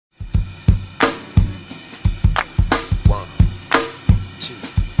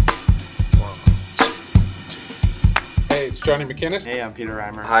Johnny McInnes. Hey, I'm Peter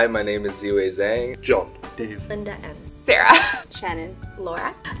Reimer. Hi, my name is Ziwei Zhang. John. Dave. Linda and Sarah. Shannon.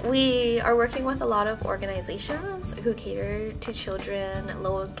 Laura. We are working with a lot of organizations who cater to children,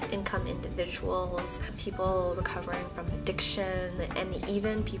 low-income individuals, people recovering from addiction, and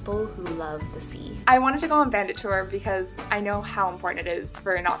even people who love the sea. I wanted to go on Bandit tour because I know how important it is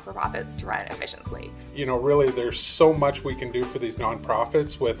for not-for-profits to run efficiently. You know, really, there's so much we can do for these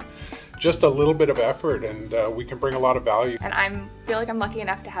nonprofits with just a little bit of effort, and we can bring a lot of value. And I feel like I'm lucky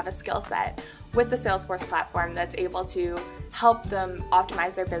enough to have a skill set with the Salesforce platform that's able to help them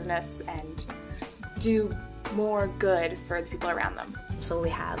optimize their business and do more good for the people around them. So we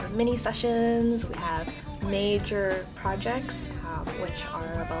have mini sessions, we have major projects, which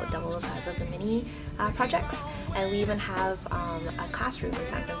are about double the size of the mini projects, and we even have a classroom in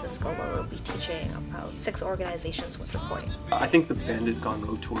San Francisco where we'll be teaching about 6 organizations with reporting. I think the Bandit Gone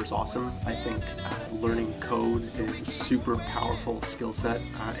Road Tour is awesome. I think learning code is a super powerful skill set,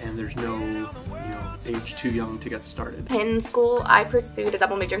 and there's no age too young to get started. In school, I pursued a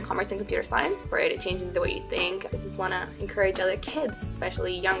double major in commerce and computer science, where it changes the way you think. I just want to encourage other kids,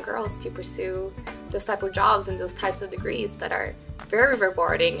 especially young girls, to pursue those type of jobs and those types of degrees that are very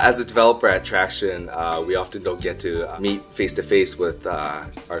rewarding. As a developer at Traction, we often don't get to meet face-to-face with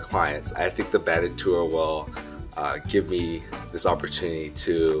our clients. I think the Bandit Tour will give me this opportunity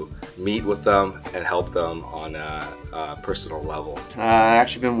to meet with them and help them on a personal level. I've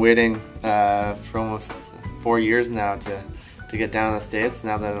actually been waiting for almost 4 years now to get down to the States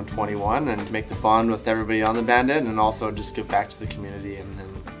now that I'm 21 and to make the bond with everybody on the Bandit and also just give back to the community and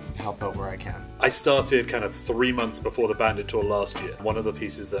help out where I can. I started kind of 3 months before the Bandit Tour last year. One of the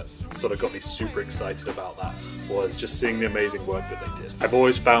pieces that sort of got me super excited about that was just seeing the amazing work that they did. I've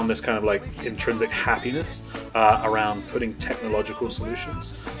always found this kind of like intrinsic happiness around putting technological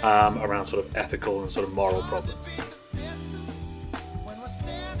solutions around sort of ethical and sort of moral problems.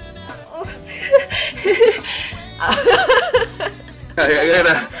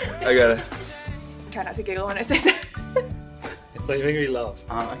 I gotta. Try not to giggle when I say that. They make me laugh.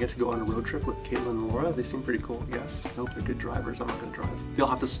 I get to go on a road trip with Caitlin and Laura. They seem pretty cool, I guess. I hope they're good drivers. I'm not going to drive. They'll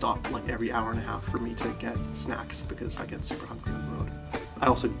have to stop like every hour and a half for me to get snacks because I get super hungry on the road. I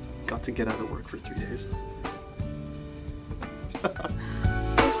also got to get out of work for 3 days.